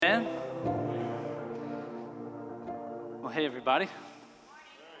Well, hey, everybody.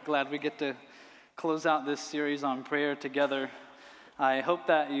 Glad we get to close out this series on prayer together. I hope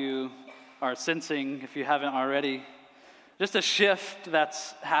that you are sensing, if you haven't already, just a shift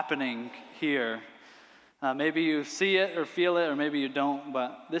that's happening here. Maybe you see it or feel it, or maybe you don't,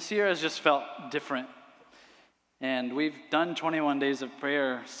 but this year has just felt different. And we've done 21 days of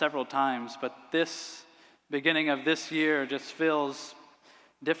prayer several times, but this beginning of this year just feels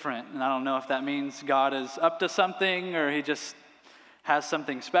different. And I don't know if that means God is up to something or he just has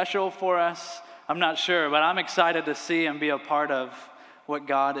something special for us. I'm not sure, but I'm excited to see and be a part of what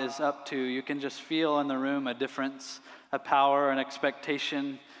God is up to. You can just feel in the room a difference, a power, an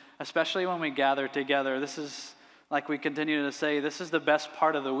expectation, especially when we gather together. This is, like we continue to say, this is the best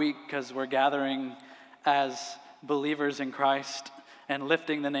part of the week because we're gathering as believers in Christ and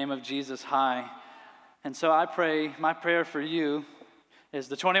lifting the name of Jesus high. And so I pray, my prayer for you is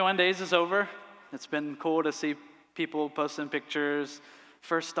the 21 days is over. It's been cool to see people posting pictures,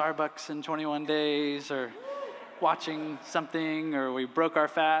 first Starbucks in 21 days, or watching something, or we broke our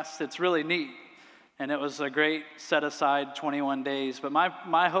fast. It's really neat, and it was a great set-aside 21 days. But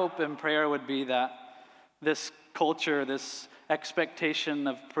my hope and prayer would be that this culture, this expectation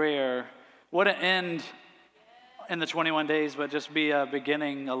of prayer wouldn't end in the 21 days, but just be a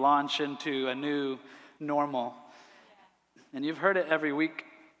beginning, a launch into a new normal. And you've heard it every week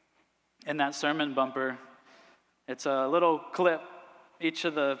in that sermon bumper. It's a little clip. Each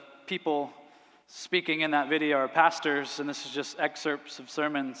of the people speaking in that video are pastors, and this is just excerpts of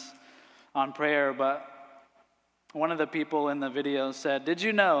sermons on prayer. But one of the people in the video said, "Did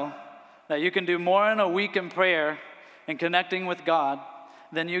you know that you can do more in a week in prayer and connecting with God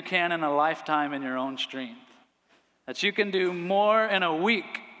than you can in a lifetime in your own strength? That you can do more in a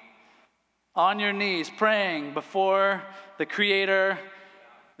week on your knees, praying before the Creator,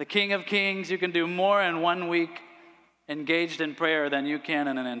 the King of Kings. You can do more in 1 week engaged in prayer than you can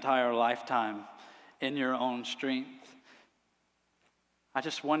in an entire lifetime in your own strength." I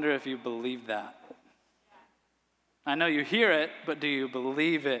just wonder if you believe that. I know you hear it, but do you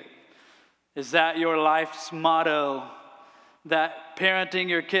believe it? Is that your life's motto? That parenting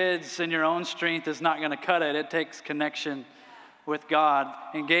your kids in your own strength is not going to cut it. It takes connection with God.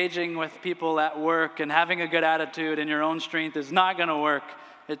 Engaging with people at work and having a good attitude in your own strength is not going to work.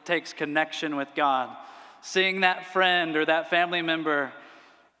 It takes connection with God. Seeing that friend or that family member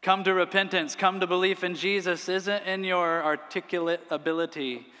come to repentance, come to belief in Jesus isn't in your articulate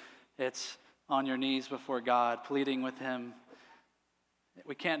ability. It's on your knees before God, pleading with Him.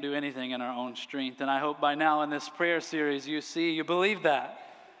 We can't do anything in our own strength. And I hope by now in this prayer series you believe that.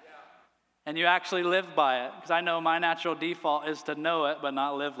 And you actually live by it. Because I know my natural default is to know it, but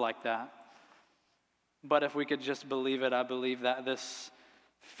not live like that. But if we could just believe it, I believe that this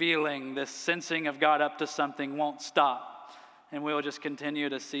feeling, this sensing of God up to something won't stop. And we will just continue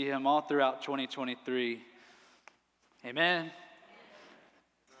to see Him all throughout 2023. Amen.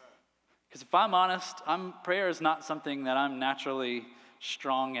 Because if I'm honest, prayer is not something that I'm naturally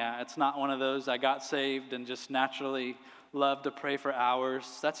strong at. It's not one of those I got saved and just naturally love to pray for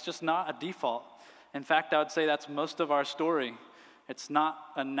hours. That's just not a default. In fact, I would say that's most of our story. It's not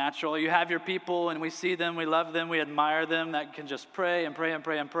a natural. You have your people and we see them, we love them, we admire them that can just pray and pray and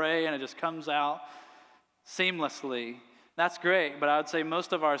pray and pray and it just comes out seamlessly. That's great, but I would say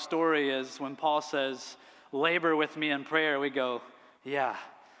most of our story is when Paul says, labor with me in prayer, we go, yeah,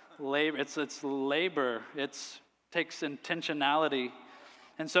 labor. It's labor. It takes intentionality.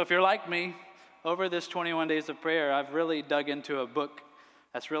 And so if you're like me, over this 21 days of prayer, I've really dug into a book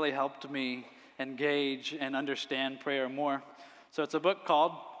that's really helped me engage and understand prayer more. So it's a book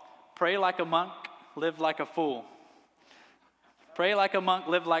called Pray Like a Monk, Live Like a Fool. Pray Like a Monk,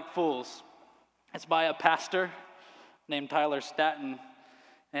 Live Like Fools. It's by a pastor named Tyler Staton.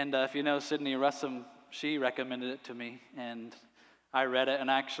 And if you know Sydney Russum, she recommended it to me. And I read it,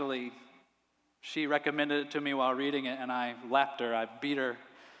 and actually, she recommended it to me while reading it, and I lapped her. I beat her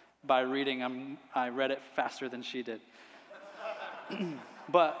by reading. I read it faster than she did.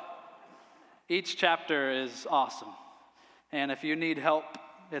 But each chapter is awesome. And if you need help,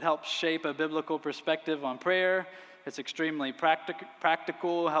 it helps shape a biblical perspective on prayer. It's extremely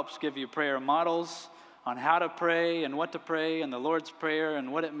practical, helps give you prayer models on how to pray and what to pray and the Lord's Prayer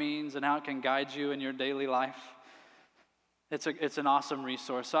and what it means and how it can guide you in your daily life. It's an awesome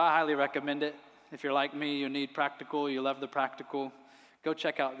resource. So I highly recommend it. If you're like me, you need practical, you love the practical, go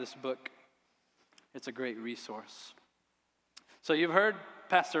check out this book. It's a great resource. So you've heard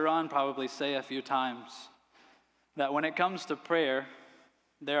Pastor Ron probably say a few times that when it comes to prayer,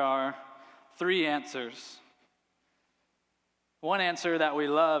 there are 3 answers. One answer that we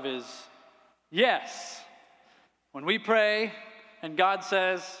love is yes. When we pray and God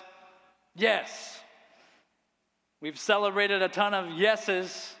says, yes. We've celebrated a ton of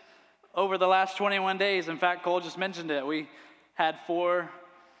yeses over the last 21 days. In fact, Cole just mentioned it. We had 4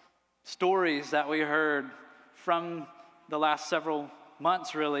 stories that we heard from the last several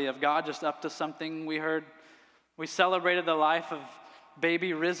months, really, of God just up to something we heard. We celebrated the life of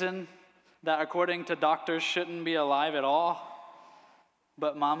baby risen that, according to doctors, shouldn't be alive at all.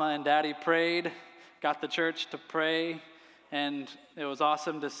 But Mama and Daddy prayed, got the church to pray, and it was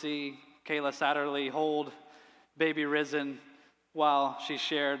awesome to see Kayla Satterley hold baby risen while she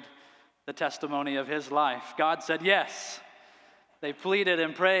shared the testimony of his life. God said yes. They pleaded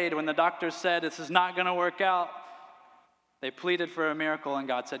and prayed when the doctors said this is not going to work out. They pleaded for a miracle, and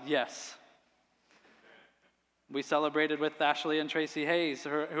God said yes. We celebrated with Ashley and Tracy Hayes,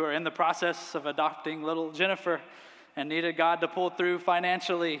 who are in the process of adopting little Jennifer and needed God to pull through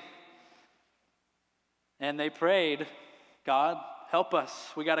financially. And they prayed, God, help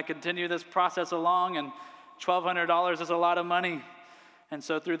us. We got to continue this process along, and $1,200 is a lot of money. And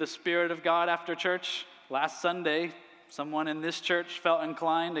so through the Spirit of God after church, last Sunday, someone in this church felt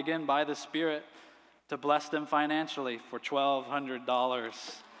inclined, again by the Spirit, to bless them financially for $1,200.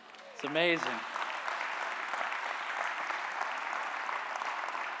 It's amazing.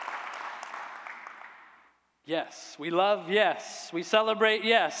 Yes, we love yes. We celebrate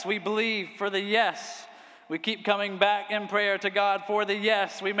yes. We believe for the yes. We keep coming back in prayer to God for the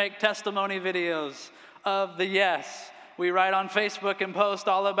yes. We make testimony videos of the yes. We write on Facebook and post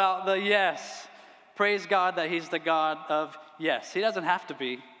all about the yes. Praise God that He's the God of yes. He doesn't have to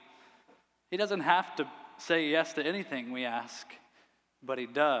be. He doesn't have to say yes to anything we ask, but He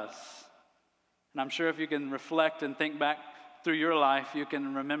does. And I'm sure if you can reflect and think back through your life, you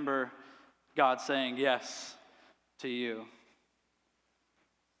can remember God saying yes to you.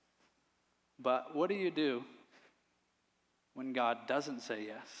 But what do you do when God doesn't say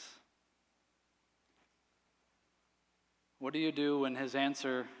yes? What do you do when His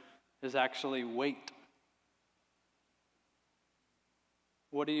answer is actually wait?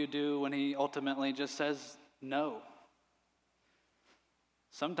 What do you do when He ultimately just says no?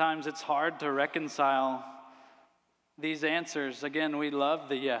 Sometimes it's hard to reconcile these answers. Again, we love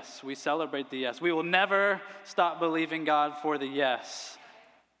the yes. We celebrate the yes. We will never stop believing God for the yes.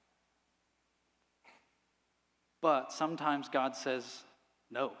 But sometimes God says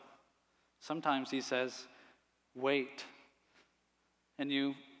no. Sometimes He says wait. And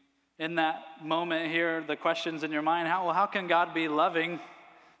you, in that moment, hear the questions in your mind. How can God be loving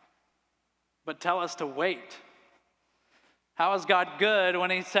but tell us to wait? How is God good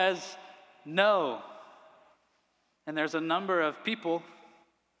when He says no? And there's a number of people,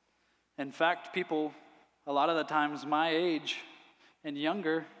 in fact, people a lot of the times my age and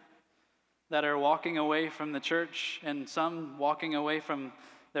younger, that are walking away from the church, and some walking away from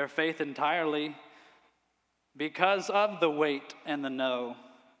their faith entirely because of the wait and the no.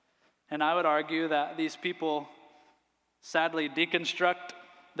 And I would argue that these people sadly deconstruct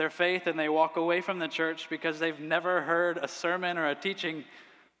their faith and they walk away from the church because they've never heard a sermon or a teaching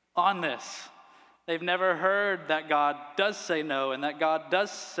on this. They've never heard that God does say no and that God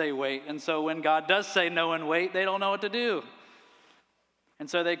does say wait. And so when God does say no and wait, they don't know what to do. And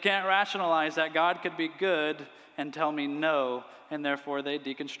so they can't rationalize that God could be good and tell me no, and therefore they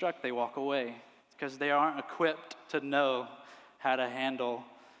deconstruct, they walk away, because they aren't equipped to know how to handle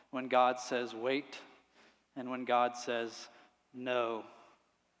when God says wait and when God says no.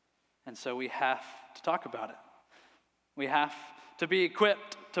 And so we have to talk about it. We have to be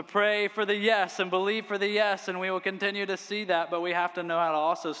equipped to pray for the yes and believe for the yes, and we will continue to see that, but we have to know how to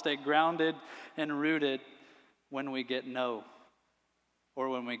also stay grounded and rooted when we get no or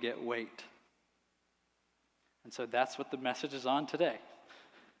when we get wait. And so that's what the message is on today.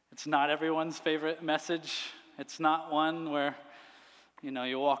 It's not everyone's favorite message. It's not one where,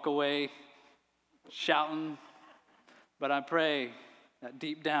 you walk away shouting, but I pray that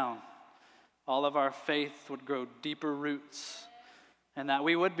deep down, all of our faith would grow deeper roots, and that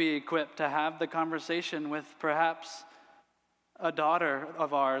we would be equipped to have the conversation with perhaps a daughter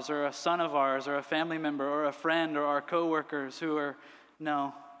of ours or a son of ours or a family member or a friend or our coworkers who are,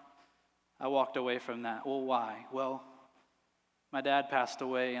 no, I walked away from that. Well, why? Well, my dad passed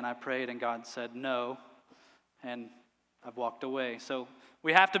away and I prayed and God said no, and I've walked away. So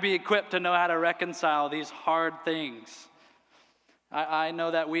we have to be equipped to know how to reconcile these hard things. I know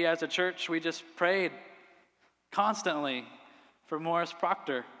that we as a church, we just prayed constantly for Morris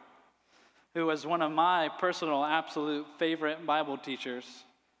Proctor, who was one of my personal absolute favorite Bible teachers,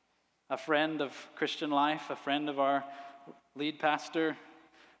 a friend of Christian life, a friend of our lead pastor.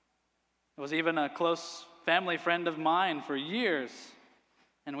 It was even a close family friend of mine for years,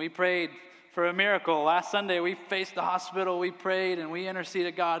 and we prayed for a miracle. Last Sunday, we faced the hospital, we prayed, and we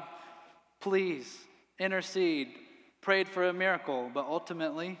interceded, God, please intercede, prayed for a miracle, but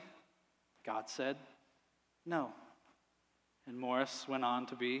ultimately, God said no. And Morris went on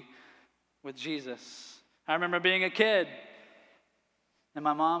to be with Jesus. I remember being a kid and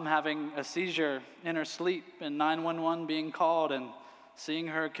my mom having a seizure in her sleep and 911 being called and seeing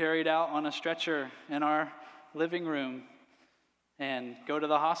her carried out on a stretcher in our living room and go to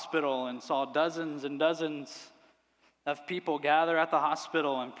the hospital and saw dozens and dozens of people gather at the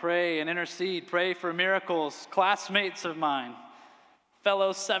hospital and pray and intercede, pray for miracles. Classmates of mine,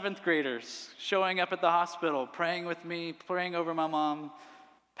 fellow seventh graders showing up at the hospital, praying with me, praying over my mom.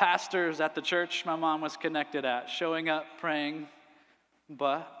 Pastors at the church my mom was connected at, showing up, praying.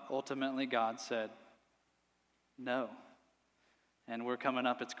 But ultimately God said no. And we're coming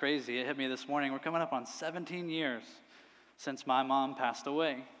up, it's crazy, it hit me this morning, we're coming up on 17 years since my mom passed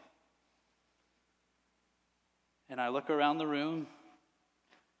away. And I look around the room,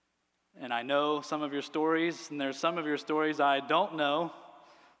 and I know some of your stories, and there's some of your stories I don't know,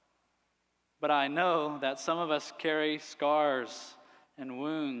 but I know that some of us carry scars and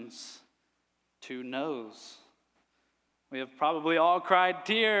wounds to nose. We have probably all cried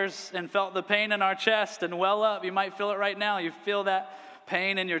tears and felt the pain in our chest and well up. You might feel it right now. You feel that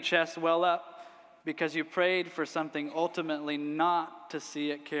pain in your chest well up because you prayed for something ultimately not to see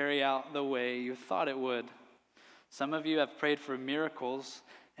it carry out the way you thought it would. Some of you have prayed for miracles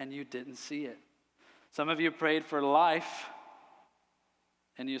and you didn't see it. Some of you prayed for life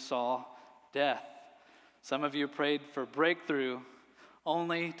and you saw death. Some of you prayed for breakthrough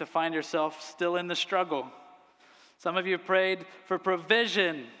only to find yourself still in the struggle. Some of you prayed for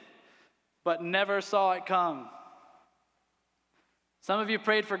provision but never saw it come. Some of you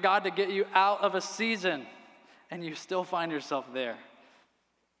prayed for God to get you out of a season and you still find yourself there.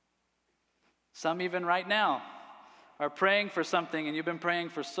 Some even right now are praying for something and you've been praying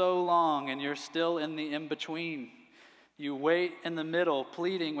for so long and you're still in the in-between. You wait in the middle,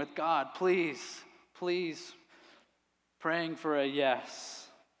 pleading with God, please, please, praying for a yes.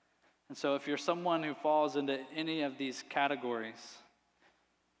 And so if you're someone who falls into any of these categories,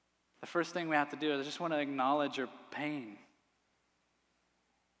 the first thing we have to do is I just want to acknowledge your pain.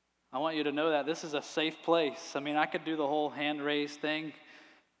 I want you to know that this is a safe place. I mean, I could do the whole hand raise thing,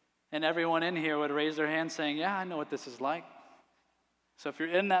 and everyone in here would raise their hand saying, yeah, I know what this is like. So if you're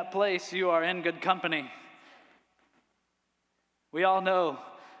in that place, you are in good company. We all know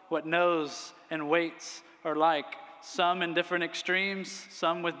what no's and waits are like. Some in different extremes,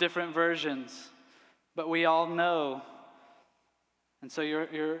 some with different versions. But we all know. And so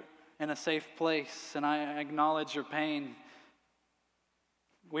you're in a safe place, and I acknowledge your pain.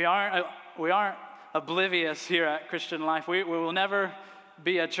 We aren't oblivious here at Christian Life. We will never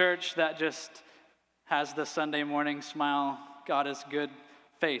be a church that just has the Sunday morning smile, God is good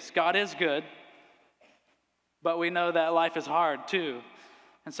face. God is good, but we know that life is hard too.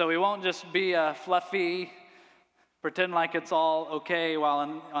 And so we won't just be a fluffy, pretend like it's all okay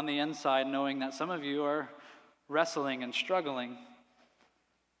while on the inside, knowing that some of you are wrestling and struggling.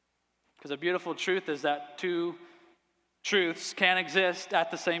 Because a beautiful truth is that two truths can exist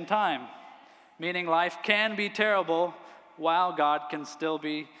at the same time, meaning life can be terrible while God can still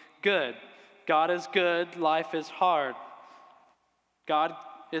be good. God is good, life is hard. God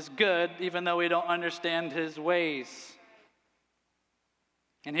is good even though we don't understand his ways.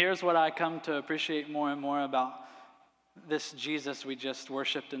 And here's what I come to appreciate more and more about this Jesus we just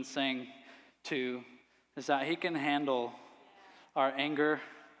worshiped and sang to, is that he can handle our anger,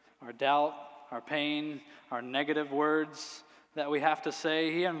 our doubt, our pain, our negative words that we have to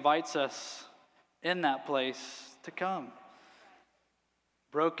say. He invites us in that place to come.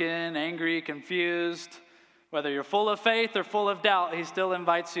 Broken, angry, confused, whether you're full of faith or full of doubt, he still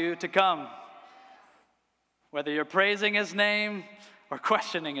invites you to come. Whether you're praising his name or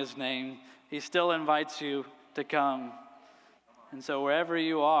questioning his name, he still invites you to come. And so wherever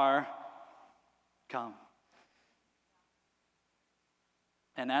you are, come.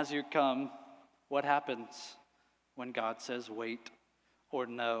 And as you come, what happens when God says wait or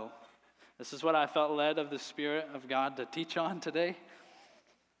no? This is what I felt led of the Spirit of God to teach on today.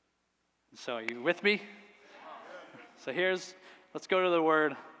 So are you with me? So let's go to the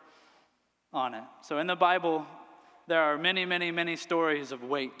word on it. So in the Bible, there are many, many, many stories of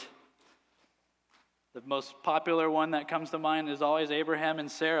wait. The most popular one that comes to mind is always Abraham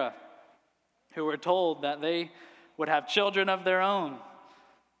and Sarah, who were told that they would have children of their own.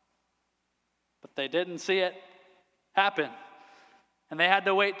 But they didn't see it happen. And they had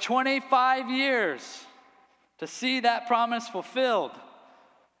to wait 25 years to see that promise fulfilled.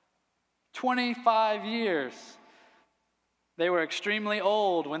 25 years. They were extremely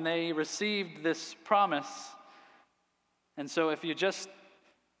old when they received this promise. And so if you just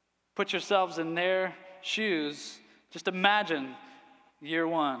put yourselves in their shoes, just imagine year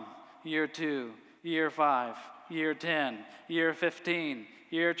 1, year 2, year 5, year 10, year 15,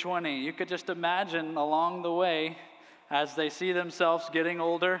 year 20. You could just imagine along the way, as they see themselves getting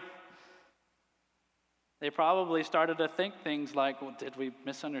older, they probably started to think things like, well, did we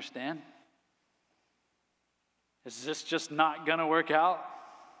misunderstand? Is this just not going to work out?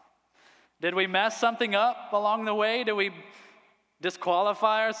 Did we mess something up along the way? Did we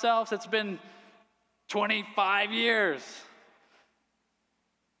disqualify ourselves? It's been 25 years.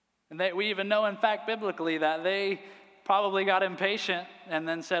 And we even know, in fact, biblically, that they probably got impatient and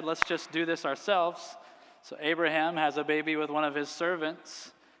then said, let's just do this ourselves. So Abraham has a baby with one of his servants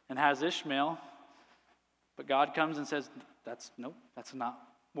and has Ishmael. But God comes and says, that's not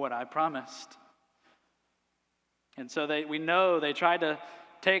what I promised. And so we know they tried to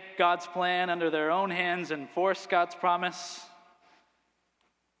take God's plan under their own hands and force God's promise.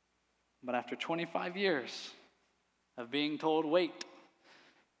 But after 25 years of being told, wait,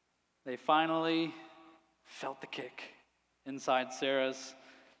 they finally felt the kick inside Sarah's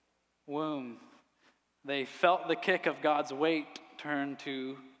womb. They felt the kick of God's wait turn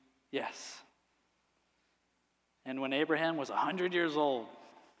to yes. And when Abraham was 100 years old,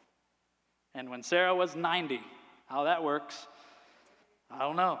 and when Sarah was 90, how that works, I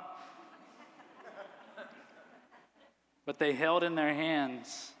don't know. But they held in their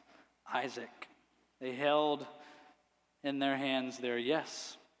hands Isaac. They held in their hands their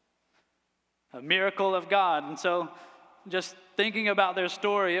yes. A miracle of God. And so just thinking about their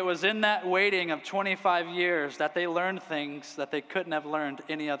story, it was in that waiting of 25 years that they learned things that they couldn't have learned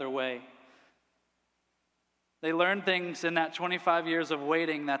any other way. They learned things in that 25 years of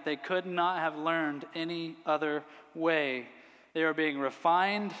waiting that they could not have learned any other way. They were being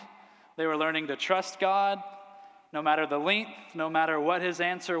refined. They were learning to trust God, no matter the length, no matter what his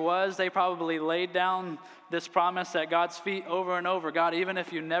answer was. They probably laid down this promise at God's feet over and over. God, even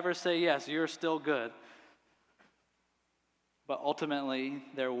if you never say yes, you're still good. But ultimately,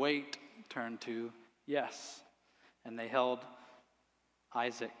 their wait turned to yes, and they held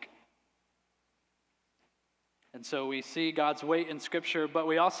Isaac. And so we see God's wait in Scripture, but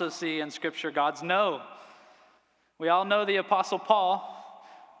we also see in Scripture God's no. We all know the Apostle Paul,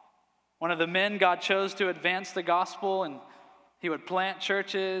 one of the men God chose to advance the gospel, and he would plant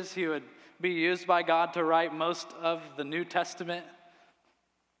churches. He would be used by God to write most of the New Testament.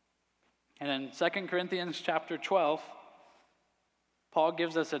 And in 2 Corinthians chapter 12, Paul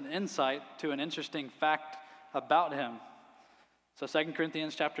gives us an insight to an interesting fact about him. So 2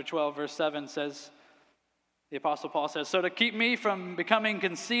 Corinthians chapter 12, verse 7 says, the Apostle Paul says, so to keep me from becoming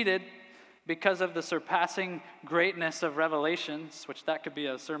conceited because of the surpassing greatness of revelations, which that could be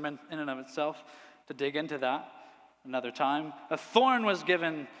a sermon in and of itself, to dig into that another time, a thorn was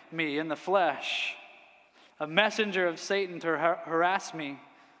given me in the flesh, a messenger of Satan to harass me,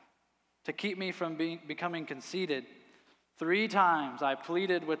 to keep me from becoming conceited. 3 times I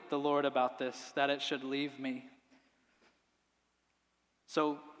pleaded with the Lord about this, that it should leave me.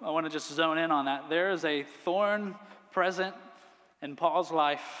 So I want to just zone in on that. There is a thorn present in Paul's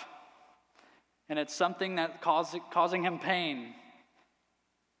life, and it's something that's causing him pain.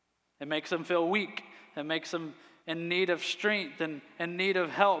 It makes him feel weak. It makes him in need of strength and in need of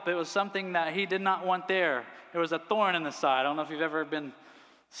help. It was something that he did not want there. It was a thorn in the side. I don't know if you've ever been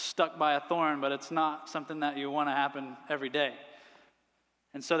stuck by a thorn, but it's not something that you want to happen every day.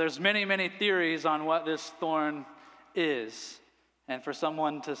 And so there's many, many theories on what this thorn is. And for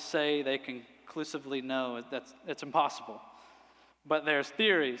someone to say they conclusively know, it's impossible. But there's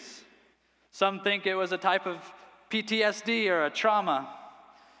theories. Some think it was a type of PTSD or a trauma,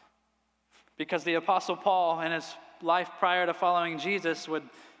 because the Apostle Paul, in his life prior to following Jesus, would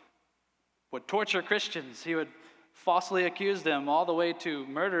torture Christians. He would falsely accuse them all the way to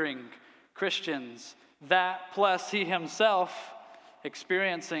murdering Christians. That plus he himself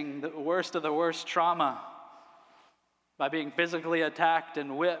experiencing the worst of the worst trauma by being physically attacked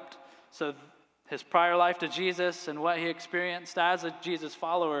and whipped. So his prior life to Jesus and what he experienced as a Jesus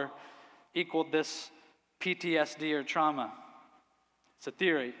follower equaled this PTSD or trauma. It's a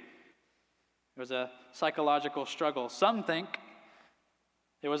theory. It was a psychological struggle. Some think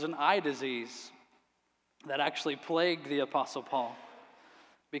it was an eye disease that actually plagued the Apostle Paul.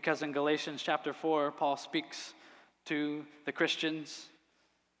 Because in Galatians chapter 4, Paul speaks to the Christians.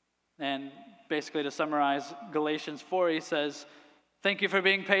 And basically, to summarize Galatians 4, he says, Thank you for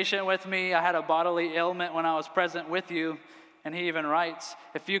being patient with me. I had a bodily ailment when I was present with you. And he even writes,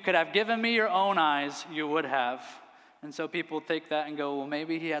 if you could have given me your own eyes, you would have. And so people take that and go, well,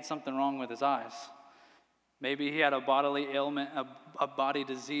 maybe he had something wrong with his eyes. Maybe he had a bodily ailment, a body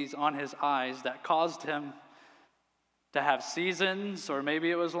disease on his eyes that caused him to have seasons, or maybe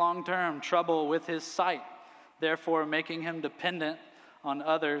it was long-term trouble with his sight, therefore making him dependent on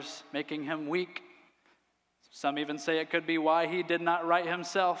others, making him weak. Some even say it could be why he did not write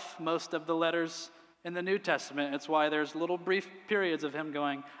himself most of the letters in the New Testament. It's why there's little brief periods of him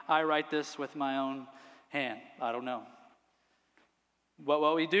going, I write this with my own hand. I don't know. But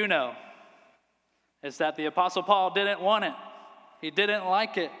what we do know is that the Apostle Paul didn't want it. He didn't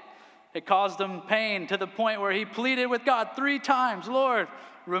like it. It caused him pain to the point where he pleaded with God 3 times, Lord,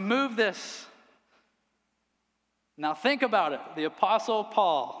 remove this. Now think about it. The Apostle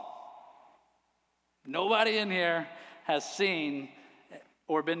Paul, nobody in here has seen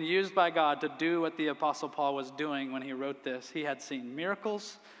or been used by God to do what the Apostle Paul was doing when he wrote this. He had seen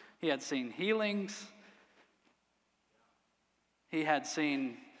miracles. He had seen healings. He had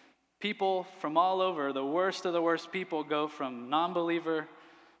seen people from all over, the worst of the worst people, go from non-believer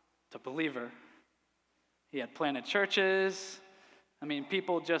to believer. He had planted churches. I mean,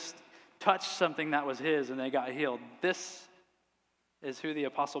 people just touched something that was his and they got healed. This is who the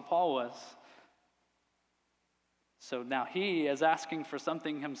Apostle Paul was. So now he is asking for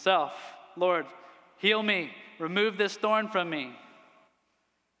something himself. Lord, heal me. Remove this thorn from me.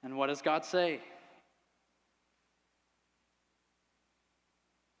 And what does God say?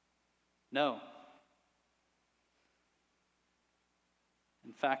 No.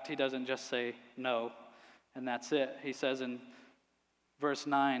 In fact, he doesn't just say no, and that's it. He says in verse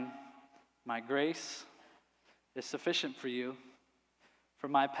 9, my grace is sufficient for you, for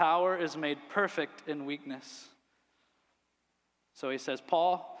my power is made perfect in weakness. So he says,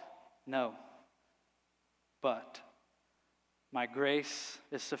 Paul, no, but my grace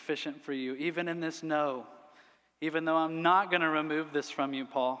is sufficient for you. Even in this no, even though I'm not going to remove this from you,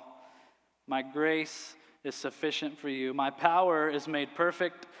 Paul, my grace is sufficient for you. My power is made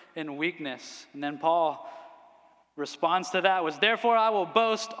perfect in weakness. And then Paul responds to that was, therefore I will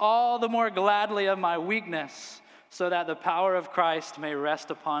boast all the more gladly of my weakness, so that the power of Christ may rest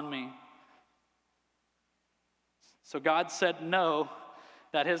upon me. So God said no,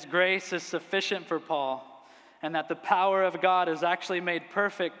 that his grace is sufficient for Paul, and that the power of God is actually made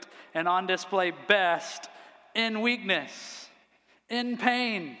perfect and on display best in weakness, in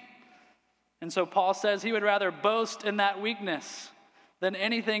pain. And so Paul says he would rather boast in that weakness than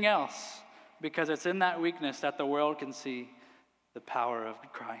anything else, because it's in that weakness that the world can see the power of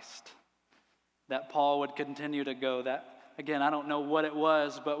Christ. That Paul would continue to go. That, again, I don't know what it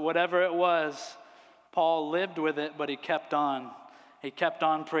was, but whatever it was, Paul lived with it, but he kept on. He kept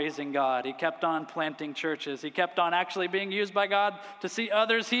on praising God. He kept on planting churches. He kept on actually being used by God to see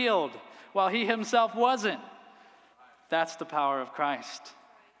others healed while he himself wasn't. That's the power of Christ.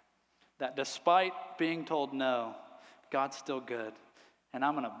 That despite being told no, God's still good. And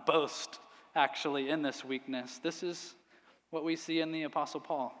I'm going to boast actually in this weakness. This is what we see in the Apostle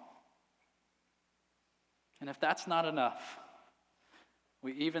Paul. And if that's not enough,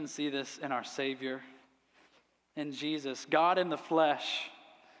 we even see this in our Savior, in Jesus. God in the flesh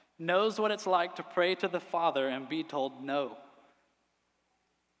knows what it's like to pray to the Father and be told no.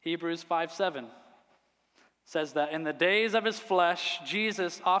 Hebrews 5:7 says that in the days of his flesh,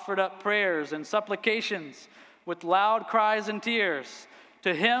 Jesus offered up prayers and supplications with loud cries and tears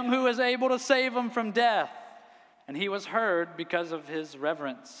to him who is able to save him from death. And he was heard because of his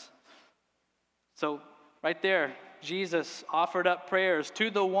reverence. So right there, Jesus offered up prayers to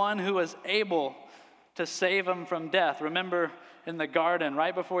the one who was able to save him from death. Remember in the garden,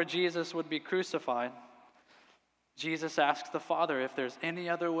 right before Jesus would be crucified, Jesus asked the Father, if there's any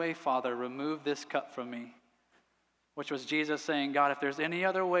other way, Father, remove this cup from me. Which was Jesus saying, God, if there's any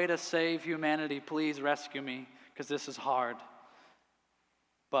other way to save humanity, please rescue me, because this is hard.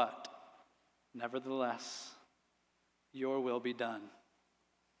 But nevertheless, your will be done.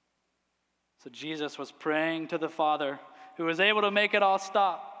 So Jesus was praying to the Father, who was able to make it all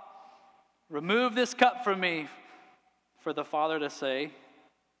stop. Remove this cup from me, for the Father to say,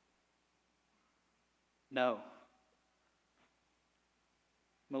 no.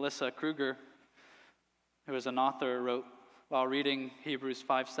 Melissa Kruger, who is an author, wrote while reading Hebrews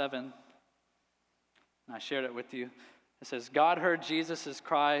 5:7, and I shared it with you. It says, God heard Jesus'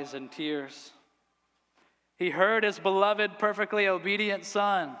 cries and tears. He heard his beloved, perfectly obedient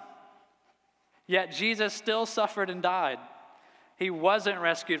Son. Yet Jesus still suffered and died. He wasn't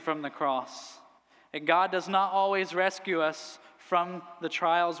rescued from the cross. And God does not always rescue us from the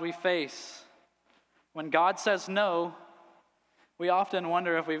trials we face. When God says no, we often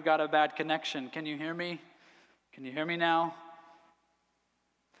wonder if we've got a bad connection. Can you hear me? Can you hear me now?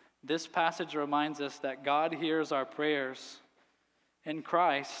 This passage reminds us that God hears our prayers. In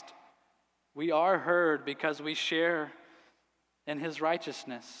Christ, we are heard because we share in his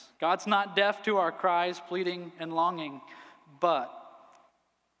righteousness. God's not deaf to our cries, pleading, and longing, but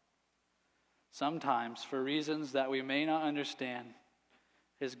sometimes, for reasons that we may not understand,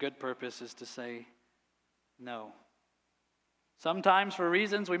 his good purpose is to say no. Sometimes, for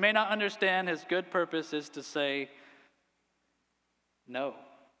reasons we may not understand, his good purpose is to say no.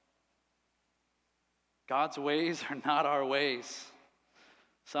 God's ways are not our ways.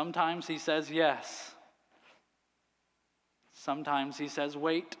 Sometimes he says yes. Sometimes he says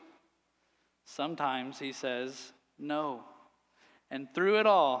wait. Sometimes he says no. And through it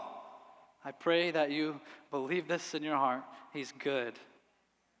all, I pray that you believe this in your heart. He's good.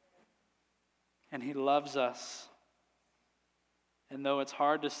 And he loves us. And though it's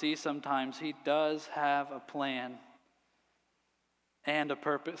hard to see sometimes, he does have a plan and a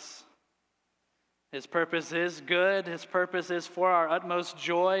purpose. His purpose is good. His purpose is for our utmost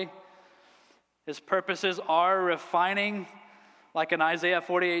joy. His purposes are refining. Like in Isaiah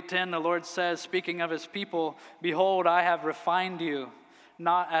 48:10, the Lord says, speaking of his people, "Behold, I have refined you,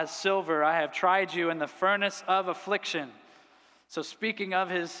 not as silver. I have tried you in the furnace of affliction." So speaking of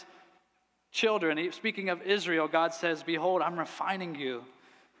his children, speaking of Israel, God says, "Behold, I'm refining you."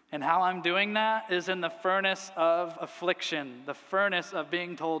 And how I'm doing that is in the furnace of affliction, the furnace of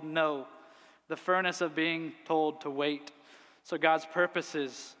being told no, the furnace of being told to wait. So God's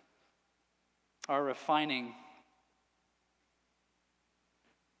purposes are refining.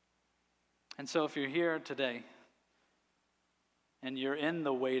 And so if you're here today and you're in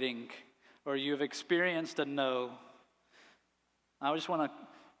the waiting or you've experienced a no, I just want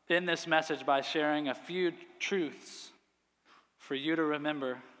to end this message by sharing a few truths for you to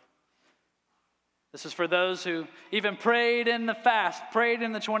remember. This is for those who even prayed in the fast, prayed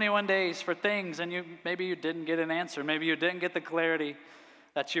in the 21 days for things, and maybe you didn't get an answer. Maybe you didn't get the clarity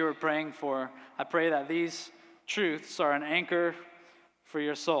that you were praying for. I pray that these truths are an anchor for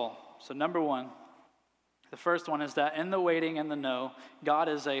your soul. So number one, the first one is that in the waiting and the no, God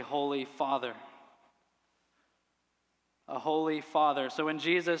is a holy Father. A holy Father. So when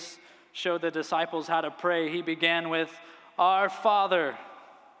Jesus showed the disciples how to pray, he began with, "Our Father,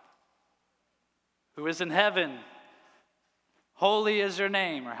 who is in heaven, holy is your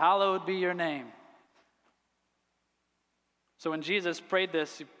name," or "hallowed be your name." So when Jesus prayed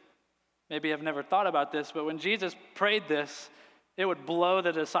this, you maybe have never thought about this, but when Jesus prayed this, it would blow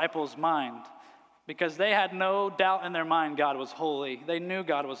the disciples' mind because they had no doubt in their mind God was holy. They knew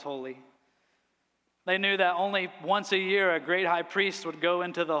God was holy. They knew that only once a year a great high priest would go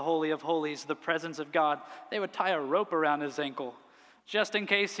into the Holy of Holies, the presence of God. They would tie a rope around his ankle just in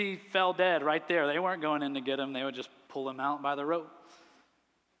case he fell dead right there. They weren't going in to get him. They would just pull him out by the rope.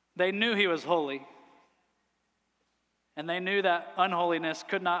 They knew he was holy. And they knew that unholiness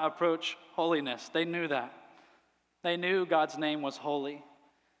could not approach holiness. They knew that. They knew God's name was holy.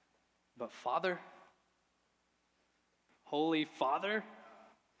 But Father? Holy Father?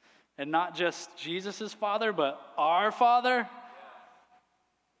 And not just Jesus' Father, but our Father?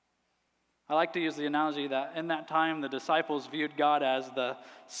 I like to use the analogy that in that time, the disciples viewed God as the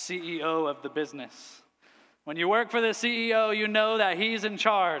CEO of the business. When you work for the CEO, you know that he's in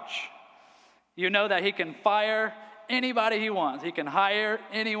charge. You know that he can fire anybody he wants. He can hire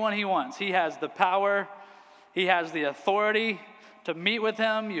anyone he wants. He has the power. He has the authority to meet with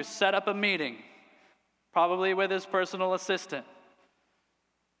him. You set up a meeting, probably with his personal assistant.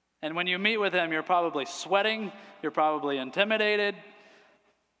 And when you meet with him, you're probably sweating. You're probably intimidated.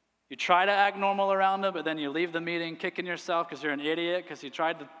 You try to act normal around him, but then you leave the meeting kicking yourself because you're an idiot, because you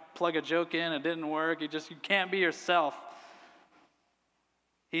tried to plug a joke in, it didn't work. You can't be yourself.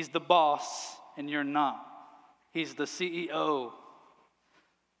 He's the boss, and you're not. He's the CEO.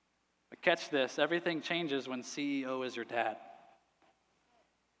 But catch this, everything changes when CEO is your dad.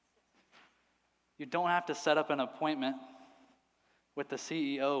 You don't have to set up an appointment with the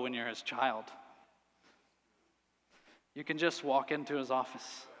CEO when you're his child. You can just walk into his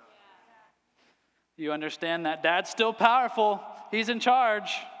office. You understand that dad's still powerful. He's in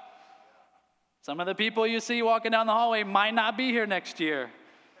charge. Some of the people you see walking down the hallway might not be here next year.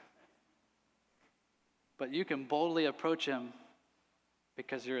 But you can boldly approach him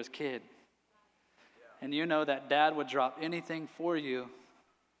because you're his kid. And you know that dad would drop anything for you.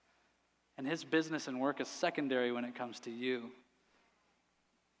 And his business and work is secondary when it comes to you.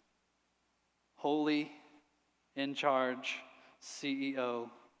 Holy, in charge, CEO,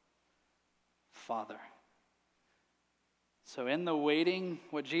 Father. So in the waiting,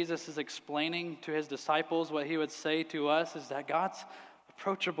 what Jesus is explaining to his disciples, what he would say to us is that God's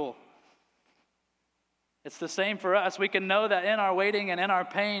approachable. It's the same for us. We can know that in our waiting and in our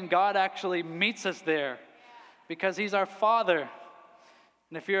pain, God actually meets us there because he's our Father.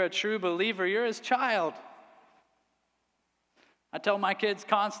 And if you're a true believer, you're his child. I tell my kids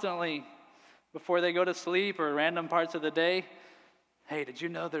constantly before they go to sleep or random parts of the day, hey, did you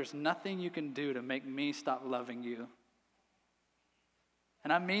know there's nothing you can do to make me stop loving you?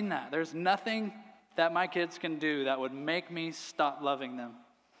 And I mean that. There's nothing that my kids can do that would make me stop loving them.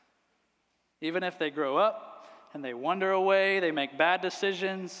 Even if they grow up and they wander away, they make bad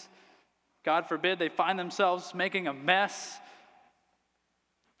decisions, God forbid they find themselves making a mess,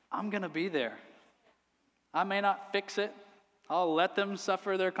 I'm going to be there. I may not fix it. I'll let them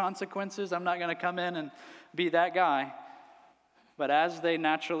suffer their consequences. I'm not going to come in and be that guy. But as they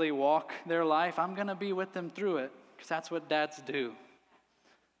naturally walk their life, I'm going to be with them through it because that's what dads do.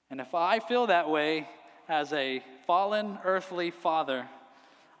 And if I feel that way as a fallen earthly father,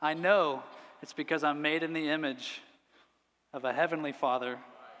 I know it's because I'm made in the image of a heavenly Father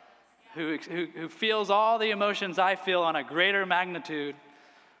who feels all the emotions I feel on a greater magnitude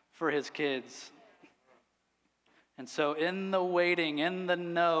for his kids. And so in the waiting, in the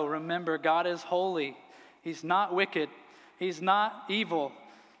no, remember God is holy. He's not wicked. He's not evil.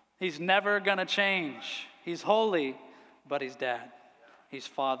 He's never going to change. He's holy, but he's dad. He's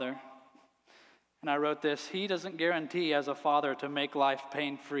Father. And I wrote this, he doesn't guarantee as a father to make life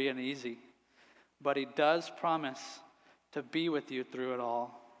pain-free and easy, but he does promise to be with you through it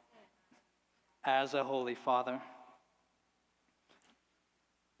all as a holy Father.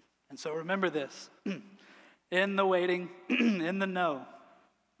 And so remember this, in the waiting, in the no,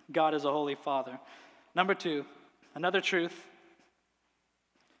 God is a holy Father. Number 2, another truth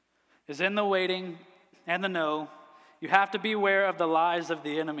is in the waiting and the no, you have to beware of the lies of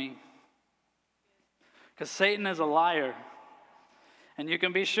the enemy. Because Satan is a liar. And you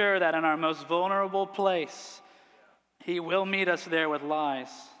can be sure that in our most vulnerable place, he will meet us there with lies.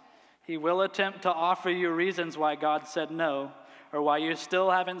 He will attempt to offer you reasons why God said no, or why you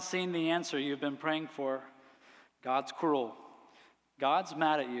still haven't seen the answer you've been praying for. God's cruel. God's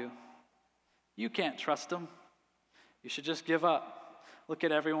mad at you. You can't trust him. You should just give up. Look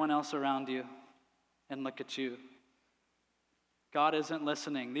at everyone else around you and look at you. God isn't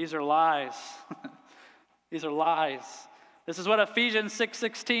listening. These are lies. These are lies. This is what Ephesians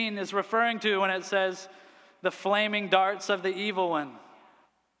 6:16 is referring to when it says, the flaming darts of the evil one.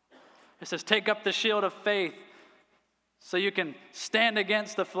 It says, take up the shield of faith so you can stand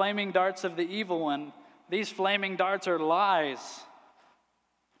against the flaming darts of the evil one. These flaming darts are lies.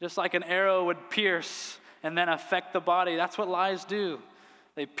 Just like an arrow would pierce and then affect the body. That's what lies do.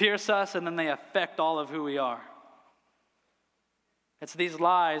 They pierce us and then they affect all of who we are. It's these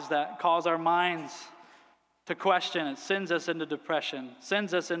lies that cause our minds to question. It sends us into depression,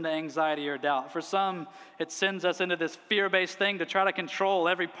 sends us into anxiety or doubt. For some, it sends us into this fear-based thing to try to control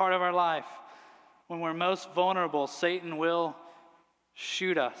every part of our life. When we're most vulnerable, Satan will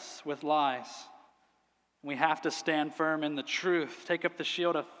shoot us with lies. We have to stand firm in the truth, take up the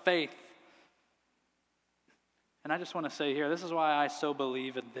shield of faith. And I just want to say here, this is why I so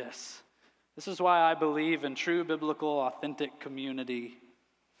believe in this. This is why I believe in true biblical, authentic community.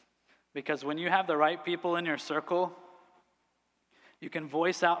 Because when you have the right people in your circle, you can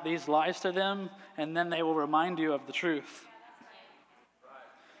voice out these lies to them, and then they will remind you of the truth.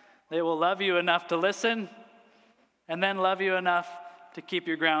 They will love you enough to listen, and then love you enough to keep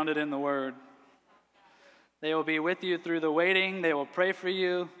you grounded in the Word. They will be with you through the waiting. They will pray for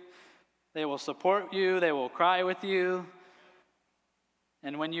you. They will support you. They will cry with you.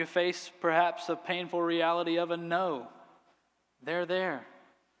 And when you face perhaps a painful reality of a no, they're there.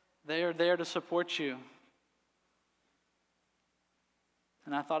 They are there to support you.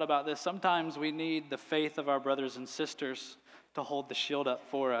 And I thought about this. Sometimes we need the faith of our brothers and sisters to hold the shield up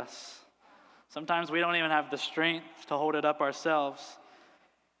for us. Sometimes we don't even have the strength to hold it up ourselves.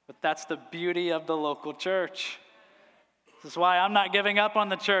 But that's the beauty of the local church. This is why I'm not giving up on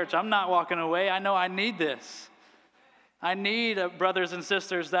the church. I'm not walking away. I know I need this. I need brothers and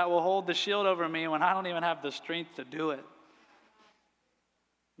sisters that will hold the shield over me when I don't even have the strength to do it.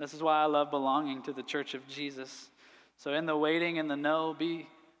 This is why I love belonging to the church of Jesus. So in the waiting and the no,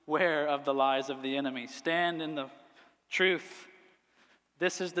 beware of the lies of the enemy. Stand in the truth.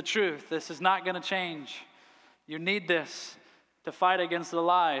 This is the truth. This is not going to change. You need this to fight against the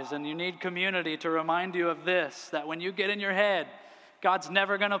lies, and you need community to remind you of this, that when you get in your head God's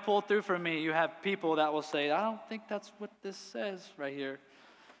never going to pull through for me. You have people that will say, I don't think that's what this says right here.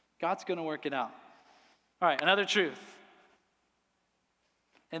 God's going to work it out. All right, another truth.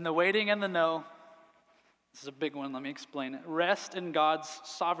 In the waiting and the no, this is a big one, let me explain it. Rest in God's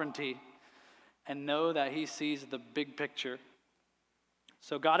sovereignty and know that he sees the big picture.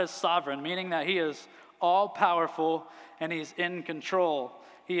 So God is sovereign, meaning that he is all-powerful and he's in control.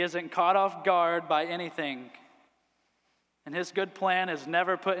 He isn't caught off guard by anything. And his good plan is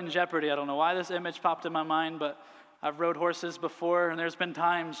never put in jeopardy. I don't know why this image popped in my mind, but I've rode horses before, and there's been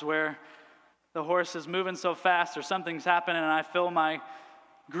times where the horse is moving so fast or something's happening, and I feel my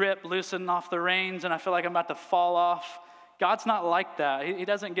grip loosen off the reins, and I feel like I'm about to fall off. God's not like that. He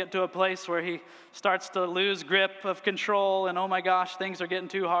doesn't get to a place where he starts to lose grip of control, and oh my gosh, things are getting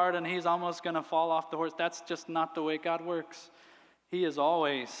too hard, and he's almost going to fall off the horse. That's just not the way God works. He is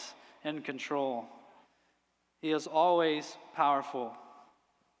always in control. He is always powerful.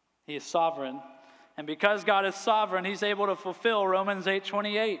 He is sovereign. And because God is sovereign, he's able to fulfill Romans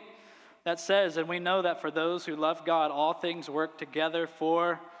 8:28 that says, and we know that for those who love God, all things work together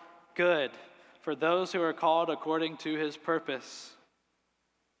for good, for those who are called according to his purpose.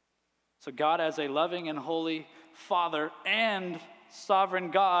 So God, as a loving and holy Father and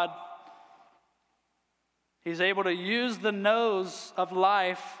sovereign God, he's able to use the no's of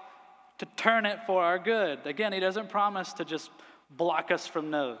life to turn it for our good. Again, he doesn't promise to just block us from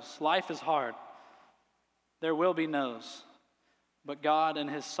no's. Life is hard. There will be no's. But God in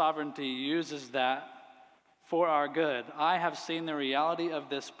his sovereignty uses that for our good. I have seen the reality of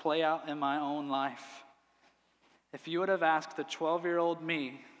this play out in my own life. If you would have asked the 12-year-old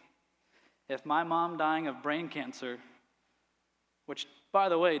me if my mom dying of brain cancer, which, by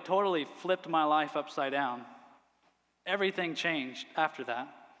the way, totally flipped my life upside down, everything changed after that.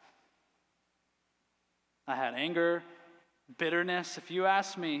 I had anger, bitterness. If you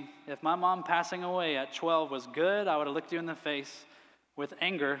asked me if my mom passing away at 12 was good, I would have looked you in the face with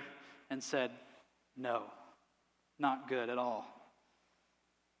anger and said, no, not good at all.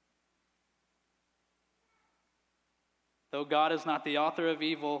 Though God is not the author of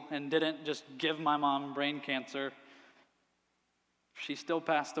evil and didn't just give my mom brain cancer, she still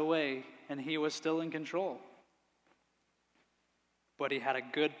passed away and he was still in control. But he had a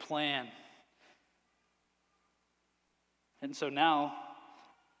good plan. And so now,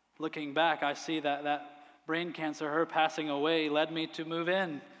 looking back, I see that brain cancer, her passing away, led me to move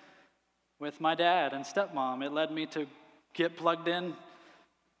in with my dad and stepmom. It led me to get plugged in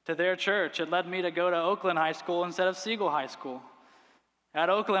to their church. It led me to go to Oakland High School instead of Siegel High School.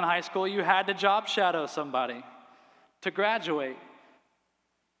 At Oakland High School, you had to job shadow somebody to graduate.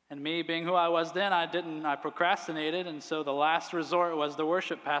 And me being who I was then, I procrastinated, and so the last resort was the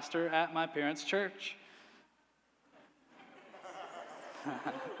worship pastor at my parents' church.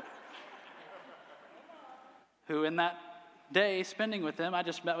 Who in that day spending with him, I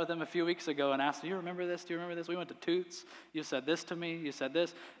just met with him a few weeks ago and asked, do you remember this? Do you remember this? We went to Toots. You said this to me. You said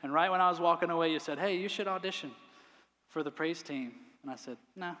this. And right when I was walking away, you said, hey, you should audition for the praise team. And I said,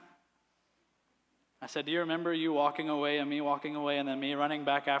 no. I said, do you remember you walking away and me walking away and then me running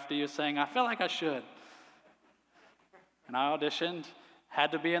back after you saying, I feel like I should? And I auditioned,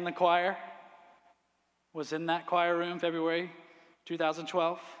 had to be in the choir, was in that choir room February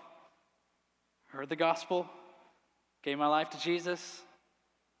 2012, heard the gospel, gave my life to Jesus,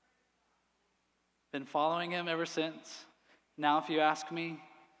 been following him ever since. Now if you ask me,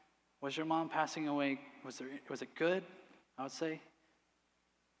 was your mom passing away, was it good? I would say,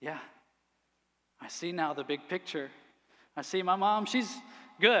 yeah. I see now the big picture. I see my mom, she's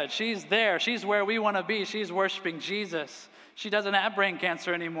good. She's there. She's where we want to be. She's worshiping Jesus. She doesn't have brain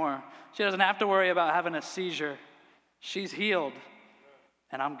cancer anymore. She doesn't have to worry about having a seizure. She's healed.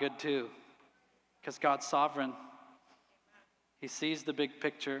 And I'm good too, because God's sovereign. He sees the big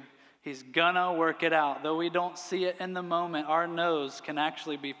picture. He's gonna work it out. Though we don't see it in the moment, our no's can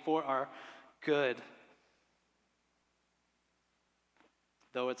actually be for our good.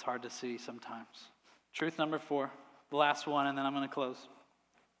 Though it's hard to see sometimes. Truth number 4, the last one, and then I'm gonna close.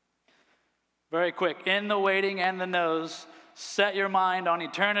 Very quick. In the waiting and the no's, set your mind on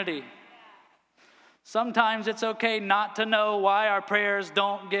eternity. Sometimes it's okay not to know why our prayers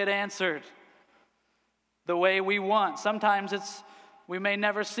don't get answered the way we want. Sometimes we may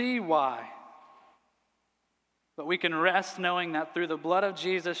never see why. But we can rest knowing that through the blood of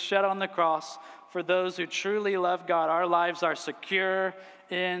Jesus shed on the cross, for those who truly love God, our lives are secure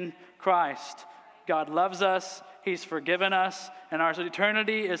in Christ. God loves us, he's forgiven us, and our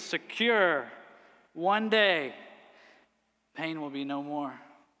eternity is secure. One day, pain will be no more.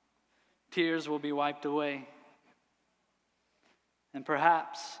 Tears will be wiped away. And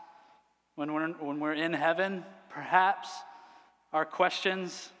perhaps when we're in heaven, perhaps our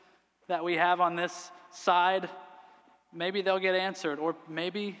questions that we have on this side, maybe they'll get answered, or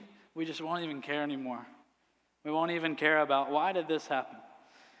maybe we just won't even care anymore. We won't even care about, why did this happen?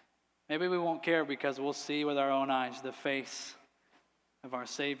 Maybe we won't care because we'll see with our own eyes the face of our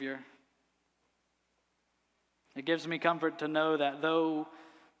Savior. It gives me comfort to know that though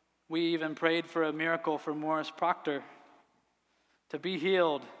we even prayed for a miracle for Morris Proctor to be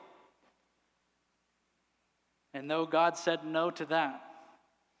healed, and though God said no to that,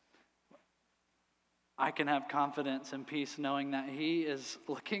 I can have confidence and peace knowing that He is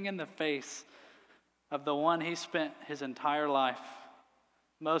looking in the face of the one He spent His entire life,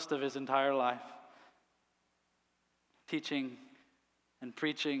 most of His entire life, teaching and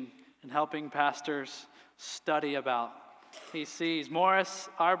preaching and helping pastors study about. He sees, Morris,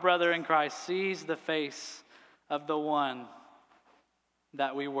 our brother in Christ, sees the face of the one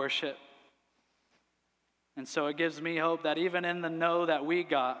that we worship. And so it gives me hope that even in the no that we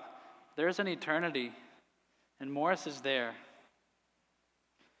got, there's an eternity, and Morris is there.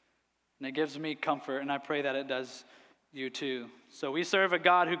 And it gives me comfort, and I pray that it does you too. So we serve a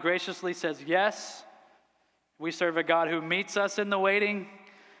God who graciously says yes. We serve a God who meets us in the waiting.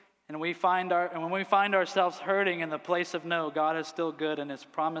 And when we find ourselves hurting in the place of no, God is still good in His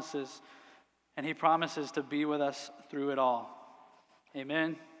promises, and He promises to be with us through it all.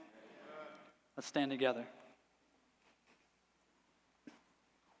 Amen. Let's stand together.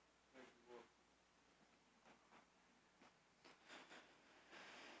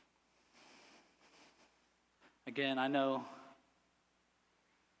 Again, I know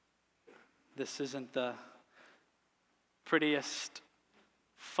this isn't the prettiest,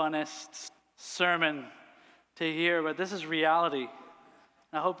 funnest sermon to hear, but this is reality.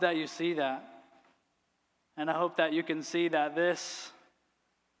 I hope that you see that. And I hope that you can see that this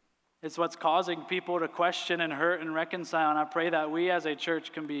is what's causing people to question and hurt and reconcile. And I pray that we as a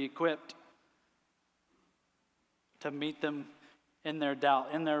church can be equipped to meet them in their doubt,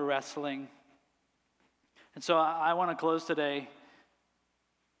 in their wrestling. And so I want to close today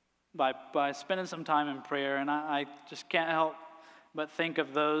by spending some time in prayer. And I just can't help but think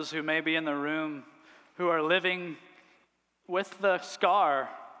of those who may be in the room who are living with the scar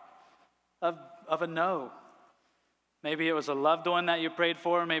of a no. Maybe it was a loved one that you prayed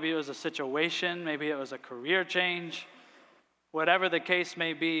for. Maybe it was a situation. Maybe it was a career change. Whatever the case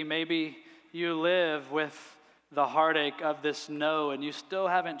may be, maybe you live with the heartache of this no, and you still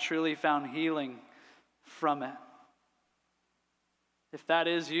haven't truly found healing from it. If that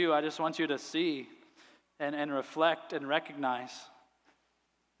is you, I just want you to see and reflect and recognize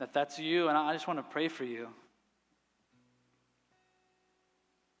that that's you, and I just want to pray for you.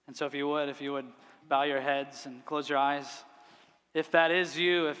 And so if you would bow your heads and close your eyes. If that is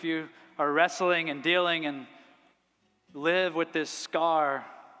you, if you are wrestling and dealing and live with this scar,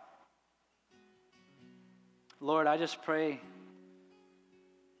 Lord, I just pray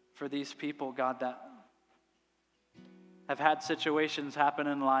for these people, God, that have had situations happen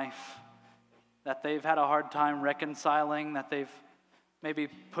in life that they've had a hard time reconciling, that they've maybe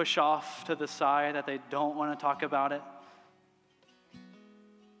pushed off to the side, that they don't want to talk about it.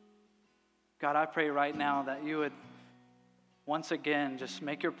 God, I pray right now that you would once again just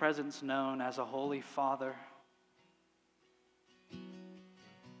make your presence known as a holy Father.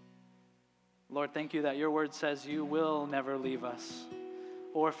 Lord, thank you that your word says you will never leave us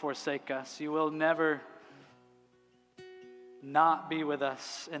or forsake us. You will never not be with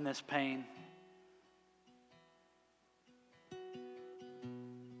us in this pain.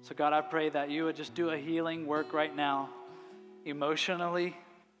 So God, I pray that you would just do a healing work right now, emotionally,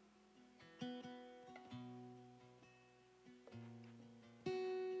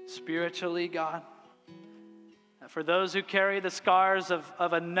 spiritually, God. For those who carry the scars of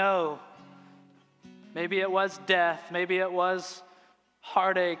a no, maybe it was death, maybe it was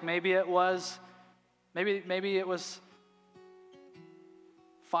heartache, maybe it was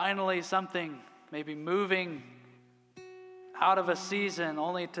finally something, maybe moving out of a season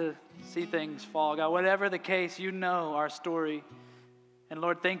only to see things fall. God, whatever the case, you know our story. And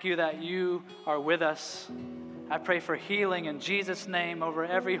Lord, thank you that you are with us. I pray for healing in Jesus' name over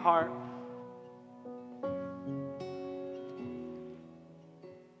every heart.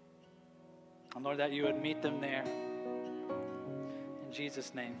 And Lord, that you would meet them there. In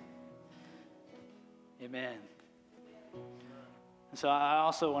Jesus' name, amen. And so I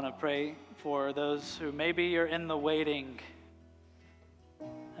also want to pray for those who maybe you're in the waiting.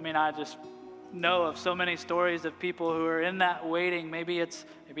 I mean, I just know of so many stories of people who are in that waiting. Maybe it's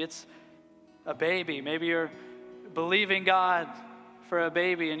a baby. Maybe you're believing God for a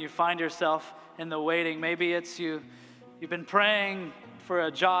baby and you find yourself in the waiting. Maybe it's you've been praying for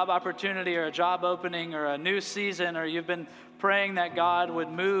a job opportunity or a job opening or a new season, or you've been praying that God would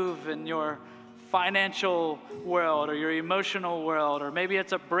move in your financial world or your emotional world, or maybe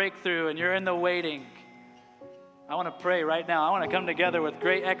it's a breakthrough and you're in the waiting. I want to pray right now. I want to come together with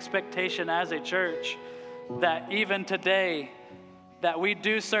great expectation as a church that even today, that we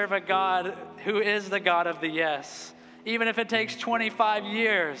do serve a God who is the God of the yes. Even if it takes 25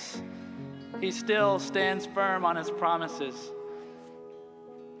 years, he still stands firm on his promises.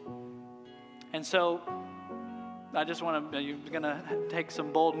 And so I just want to, you're going to take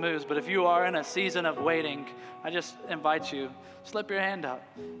some bold moves, but if you are in a season of waiting, I just invite you, slip your hand up.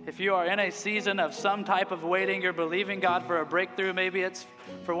 If you are in a season of some type of waiting, you're believing God for a breakthrough, maybe it's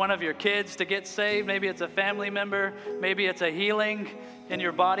for one of your kids to get saved, maybe it's a family member, maybe it's a healing in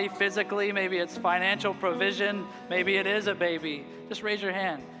your body physically, maybe it's financial provision, maybe it is a baby, just raise your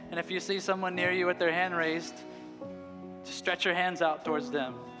hand. And if you see someone near you with their hand raised, just stretch your hands out towards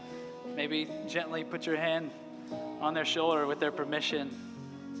them. Maybe gently put your hand on their shoulder with their permission.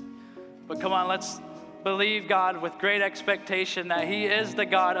 But come on, let's believe God with great expectation that he is the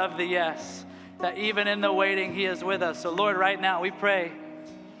God of the yes, that even in the waiting, he is with us. So Lord, right now we pray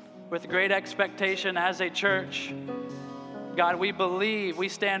with great expectation as a church. God, we believe, we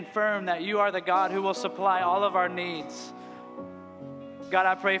stand firm that you are the God who will supply all of our needs. God,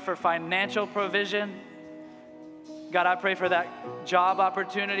 I pray for financial provision. God, I pray for that job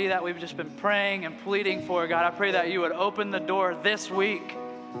opportunity that we've just been praying and pleading for. God, I pray that you would open the door this week.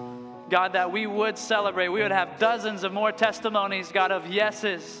 God, that we would celebrate. We would have dozens of more testimonies, God, of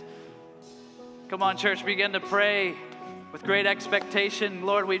yeses. Come on, church, begin to pray with great expectation.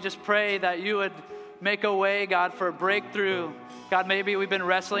 Lord, we just pray that you would make a way, God, for a breakthrough. God, maybe we've been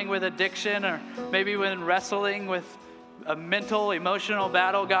wrestling with addiction, or maybe we've been wrestling with a mental, emotional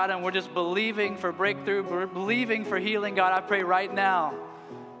battle, God, and we're just believing for breakthrough, we're believing for healing. God, I pray right now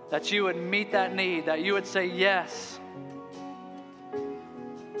that you would meet that need, that you would say yes.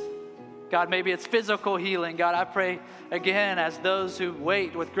 God, maybe it's physical healing. God, I pray again as those who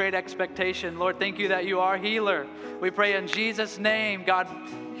wait with great expectation. Lord, thank you that you are healer. We pray in Jesus' name, God,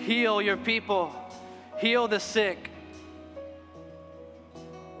 heal your people, heal the sick.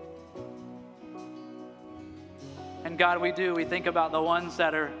 And God, we think about the ones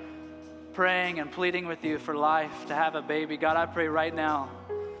that are praying and pleading with you for life, to have a baby. God, I pray right now,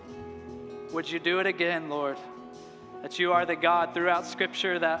 would you do it again, Lord? That you are the God throughout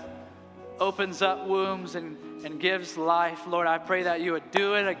Scripture that opens up wombs and gives life. Lord, I pray that you would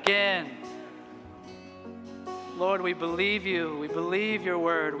do it again. Lord, we believe you. We believe your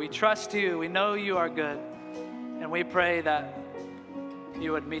word. We trust you. We know you are good. And we pray that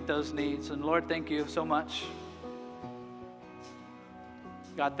you would meet those needs. And Lord, thank you so much.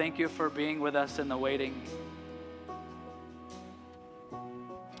 God, thank you for being with us in the waiting.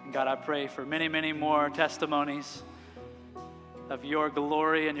 God, I pray for many, many more testimonies of your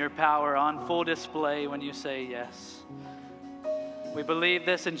glory and your power on full display when you say yes. We believe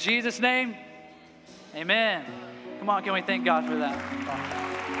this in Jesus' name. Amen. Come on, can we thank God for that?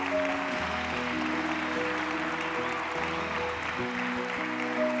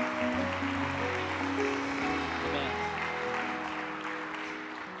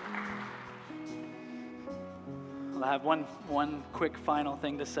 I have one quick final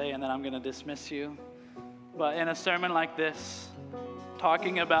thing to say, and then I'm going to dismiss you. But in a sermon like this,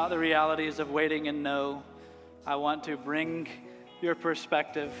 talking about the realities of waiting and no, I want to bring your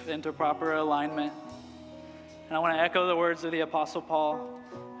perspective into proper alignment. And I want to echo the words of the Apostle Paul.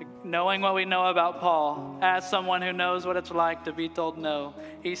 Knowing what we know about Paul, as someone who knows what it's like to be told no,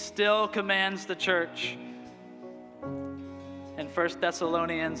 he still commands the church in 1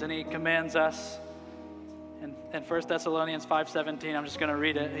 Thessalonians, and he commands us in 1 Thessalonians 5:17, I'm just going to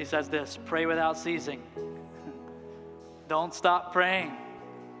read it. He says this: pray without ceasing. Don't stop praying.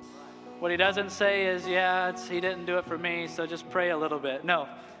 What he doesn't say is, he didn't do it for me, so just pray a little bit. No,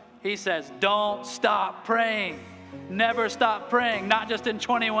 he says, don't stop praying. Never stop praying, not just in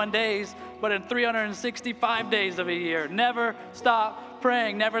 21 days, but in 365 days of a year. Never stop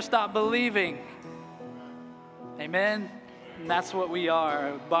praying. Never stop believing. Amen. And that's what we are,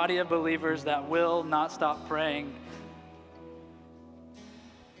 a body of believers that will not stop praying.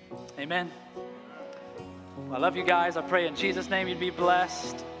 Amen. Well, I love you guys. I pray in Jesus' name you'd be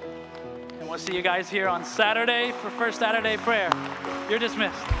blessed. And we'll see you guys here on Saturday for First Saturday Prayer. You're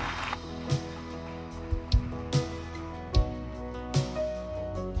dismissed.